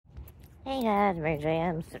Hey guys, Mary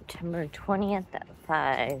J. September 20th at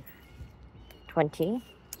 5:20.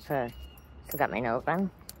 So, still got my nails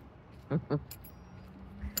done.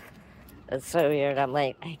 It's so weird. I'm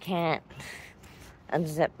like, I can't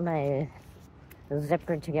unzip my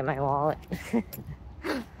zipper to get my wallet.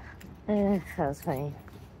 That was funny.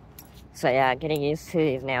 So yeah, getting used to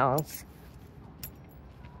these nails.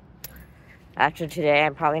 After today,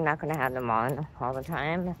 I'm probably not going to have them on all the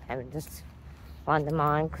time. I would just want them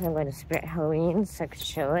on because I'm going to Spirit Halloween so I could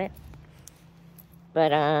show it.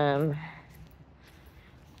 But, oh,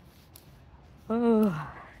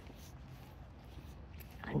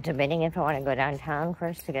 I'm debating if I want to go downtown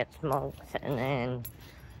first to get smokes and then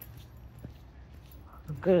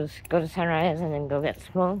go to Sunrise and then go get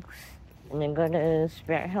smokes and then go to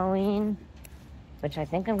Spirit Halloween, which I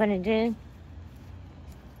think I'm going to do.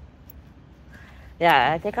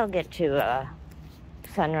 Yeah, I think I'll get to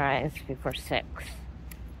Sunrise before 6.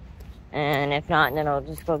 And if not, then I'll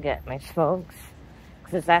just go get my smokes.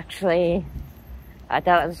 Because it's actually, I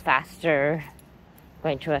thought it was faster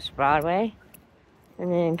going to West Broadway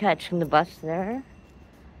and then catching the bus there.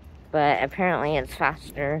 But apparently it's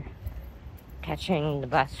faster catching the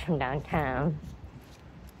bus from downtown,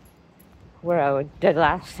 where I did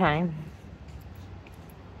last time.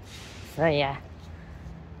 So yeah.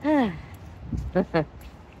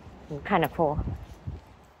 Kind of cool.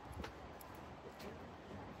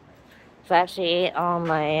 So I actually ate all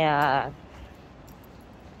my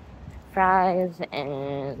fries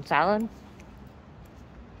and salad.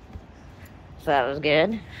 So that was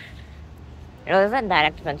good. It wasn't that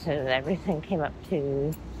expensive. Everything came up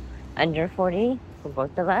to under 40 for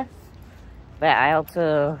both of us. But I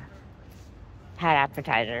also had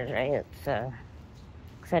appetizers, right? So,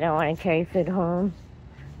 because I don't want to carry food home.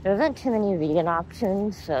 There wasn't too many vegan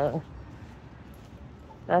options, so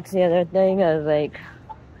that's the other thing. I was like,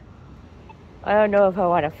 I don't know if I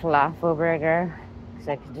want a falafel burger, because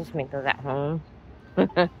I could just make those at home. And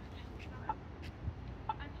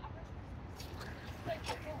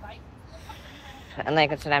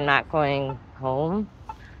like I said, I'm not going home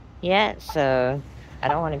yet, so I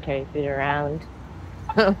don't want to carry food around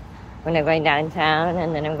when I'm going downtown,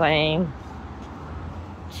 and then I'm going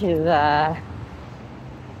to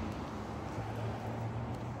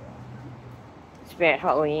Spirit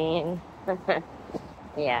Halloween.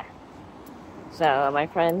 Yeah. So my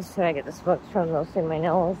friends who I get the smokes from, they'll see my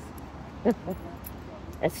nails.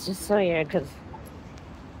 It's just so weird because,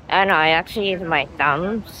 I don't know, I actually use my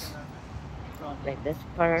thumbs, like this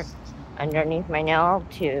part underneath my nail,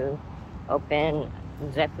 to open,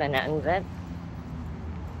 zip, and unzip.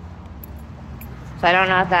 So I don't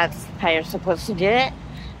know if that's how you're supposed to do it.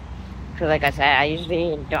 Because like I said, I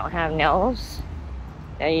usually don't have nails.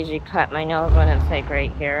 I usually cut my nails when it's like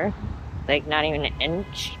right here. Like not even an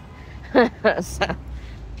inch. So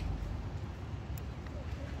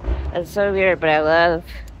it's so weird, but I love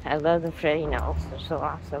the Freddy nails. They're so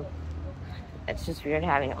awesome. It's just weird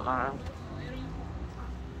having them on.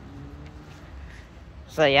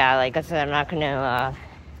 So yeah, like I said, I'm not gonna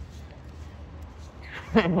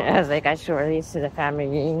I was like, I should release to the family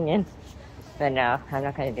reunion. But no, I'm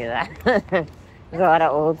not gonna do that. There's a lot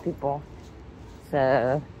of old people.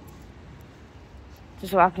 So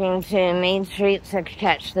just walking to Main Street so I could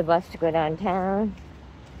catch the bus to go downtown.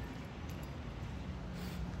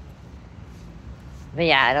 But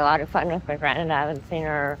yeah, I had a lot of fun with my friend, and I haven't seen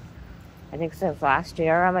her, I think, since last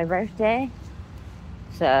year on my birthday.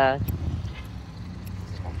 So,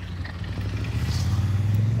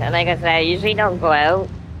 and like I said, I usually don't go out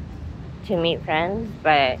to meet friends,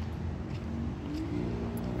 but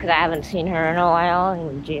because I haven't seen her in a while,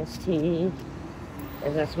 and GST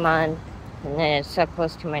is this month, and then it's so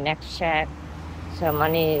close to my next check, so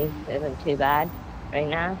money isn't too bad right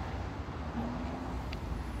now.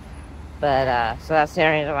 But, so that's the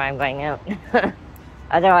reason why I'm going out.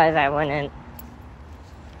 Otherwise, I wouldn't.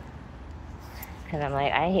 Because I'm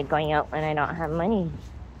like, I hate going out when I don't have money.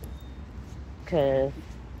 Because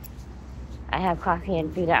I have coffee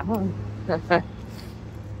and food at home.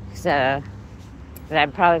 So, but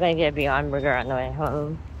I'm probably going to get a Beyond Burger on the way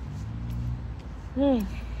home.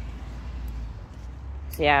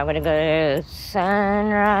 So yeah, I'm going to go to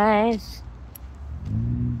Sunrise.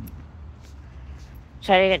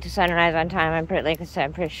 Try to get to Sunrise on time. Like I said,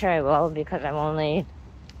 I'm pretty sure I will, because I'm only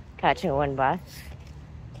catching one bus.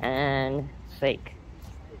 And it's like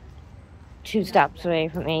 2 stops away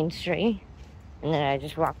from Main Street. And then I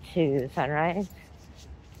just walk to Sunrise.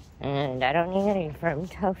 And I don't need any firm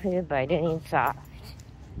tofu, but I do need soft.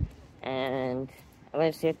 And I'm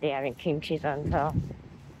going to see if they have any cream cheese on sale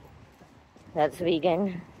that's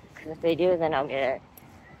vegan. Because if they do, then I'll get it.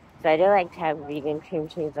 So I do like to have vegan cream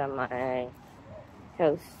cheese on my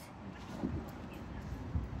toast.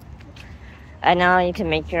 I know you can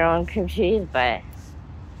make your own cream cheese, but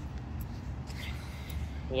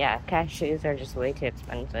yeah, cashews are just way too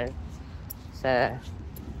expensive. So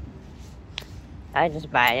I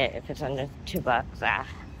just buy it if it's under $2.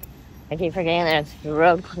 I keep forgetting that it's the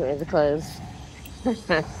road is closed.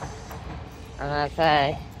 I'm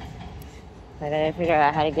outside. I gotta figure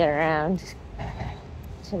out how to get around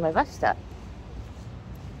to my bus stop.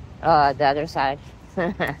 Oh, the other side.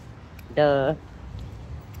 Duh.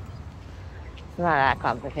 It's not that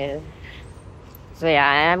complicated. So yeah,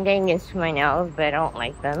 I am getting used to my nails, but I don't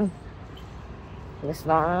like them this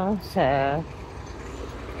long. So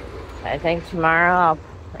I think tomorrow,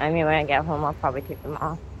 when I get home, I'll probably take them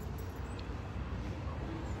off.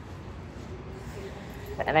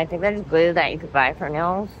 And I think there's glue that you could buy for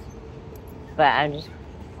nails, but I'll just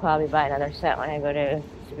probably buy another set when I go to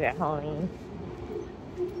Spirit Halloween.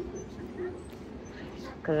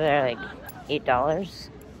 Because they're like $8.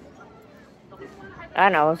 I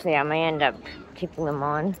don't know, we'll see. I might end up keeping them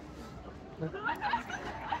on.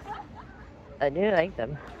 I do like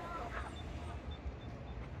them.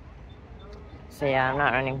 So yeah, I'm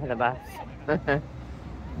not running for the bus.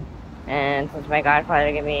 And since my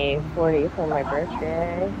godfather gave me 40 for my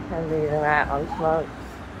birthday, I'm using that on smokes.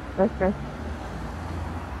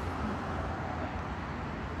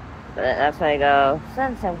 But that's why I go,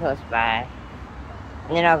 since I'm close by.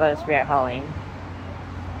 And then I'll go to Spirit Halloween.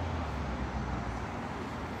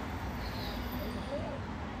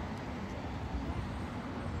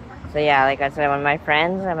 So yeah, like I said, when my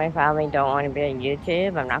friends and my family don't want to be on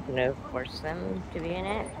YouTube, I'm not going to force them to be in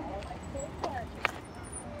it.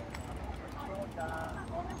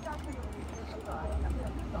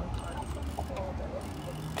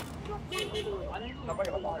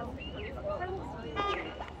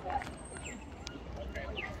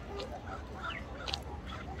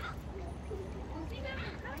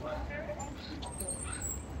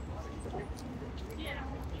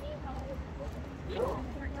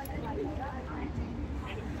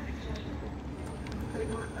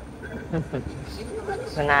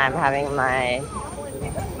 So now I'm having my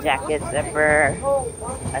jacket zipper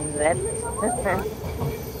unzipped.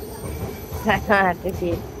 So I don't have to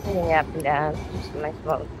keep putting it up and down just my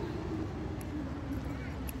smoke.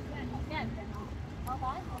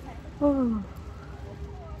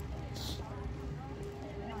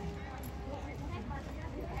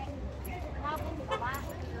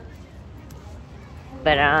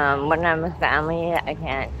 But when I'm with family, I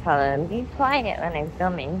can't tell them, be quiet when I'm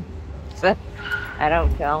filming. So I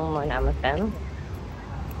don't film when I'm with them.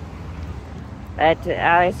 But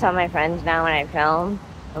I always tell my friends now when I film,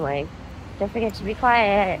 I'm like, don't forget to be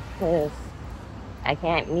quiet, because I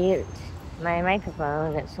can't mute my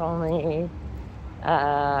microphone. It's only when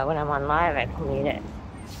I'm on live I can mute it.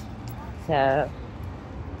 So,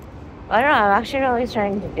 I don't know, I'm actually really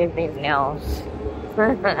starting to dig these nails.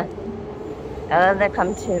 I love the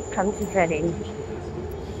come to fitting.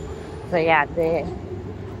 So yeah,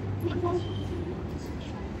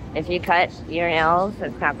 if you cut your nails,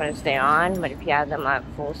 it's not going to stay on. But if you have them up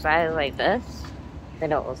full size like this,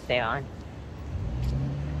 then it will stay on.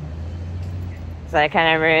 So I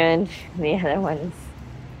kind of ruined the other ones.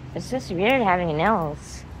 It's just weird having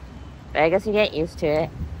nails, but I guess you get used to it.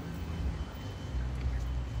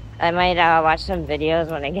 I might watch some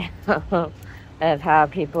videos when I get home of how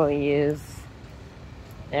people use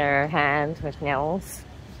their hands with nails,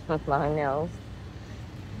 with long nails.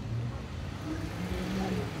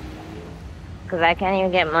 Because I can't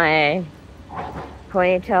even get my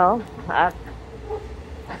ponytail up.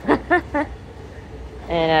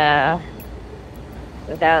 And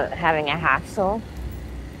without having a hassle.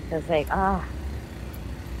 It's like, because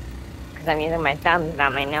I'm using my thumbs,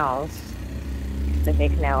 not my nails. The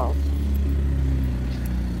fake nails.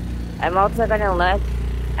 I'm also going to look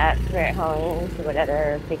at Spirit Halloween to see what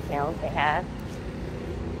other fake nails they have.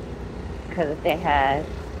 Because if they had...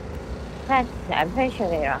 I'm pretty sure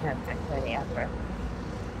they don't have any upper.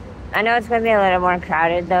 I know it's going to be a little more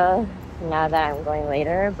crowded though, now that I'm going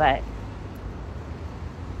later, but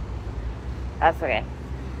that's okay.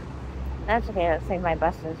 That's okay, looks like my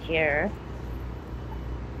bus is here.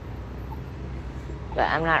 But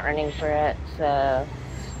I'm not running for it, so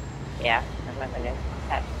yeah, I'm not going to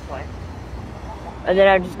catch this one. But then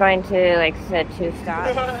I'm just going to, like I said, 2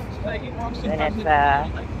 stops. And it's,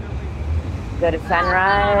 go to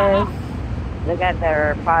Sunrise. Look at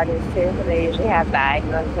their parties too, because they usually have bags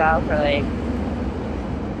on sale for like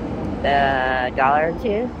 $1 or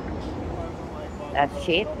 $2. That's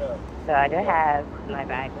cheap. So I do have my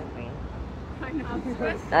bag with me.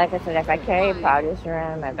 Like I said, if I carry produce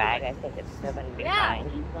around in my bag, I think it's still going to be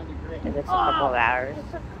fine. If it's a couple of hours.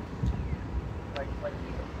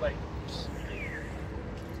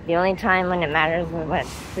 The only time when it matters is when it's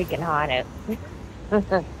freaking hot out.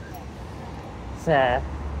 So,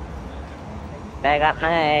 I got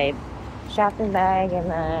my shopping bag and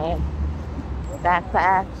my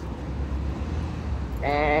backpack.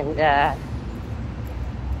 And,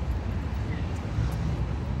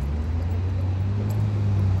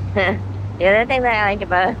 the other thing that I like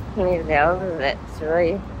about these nails is that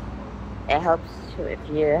it helps if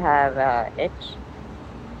you have itch.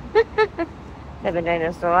 I've been doing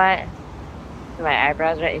this a lot. My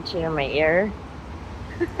eyebrows are itchy in my ear.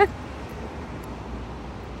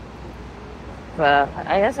 Well,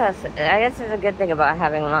 I guess it's a good thing about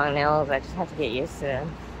having long nails. I just have to get used to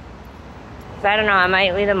them. So I don't know, I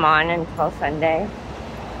might leave them on until Sunday.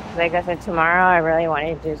 Like I said, tomorrow I really want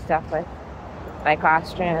to do stuff with my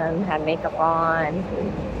costume, have makeup on,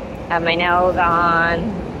 have my nails on.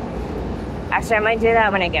 Actually, I might do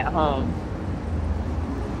that when I get home.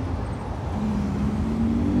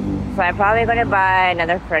 So I'm probably going to buy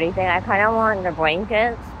another Freddy thing. I kind of want the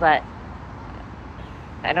blankets, but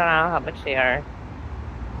I don't know how much they are.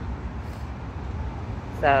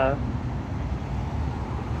 So,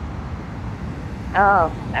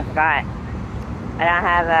 oh, I forgot. I don't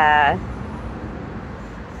have a,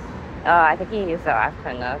 oh, I think you used the last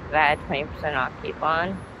time though, because I had 20% off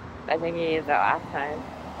coupon. I think you used it last time.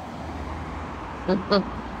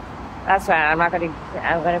 That's fine, I'm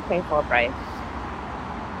gonna pay full price.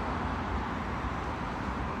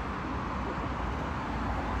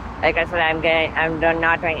 Like I said, I'm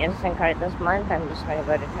not doing Instacart this month. I'm just gonna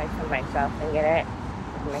go to Tyson myself and get it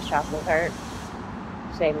with my shopping cart.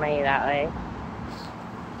 Save money that way.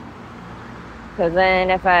 Cause then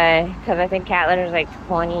cause I think cat litter is like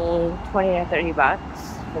 20 to 30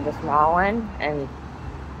 bucks for the small one, and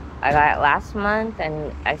I got it last month,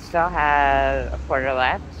 and I still have a quarter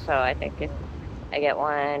left. So I think if I get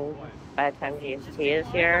one by the time GST is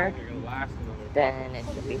here, then it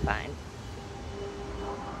should be fine.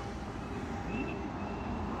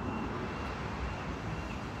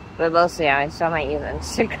 But mostly, I still might use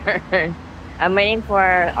Instacart. I'm waiting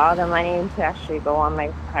for all the money to actually go on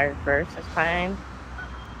my card first this time,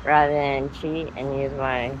 rather than cheat and use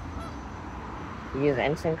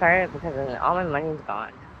Instacart, because then all my money's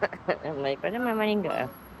gone. I'm like, where did my money go?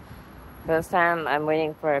 So this time, I'm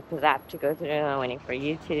waiting for Pizzap to go through. I'm waiting for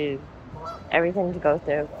YouTube, everything to go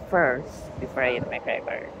through first before I use my credit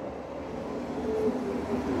card.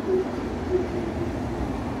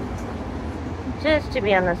 Just to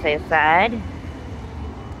be on the safe side.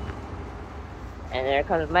 And there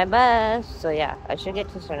comes my bus. So yeah, I should get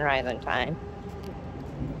to Sunrise on time.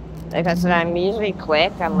 Like I said, I'm usually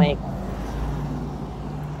quick. I'm like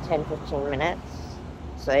 10-15 minutes.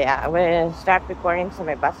 So yeah, I'm gonna stop recording so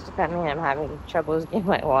my bus is coming. I'm having troubles getting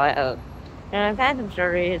my wallet out. And I've had some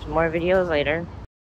stories, more videos later.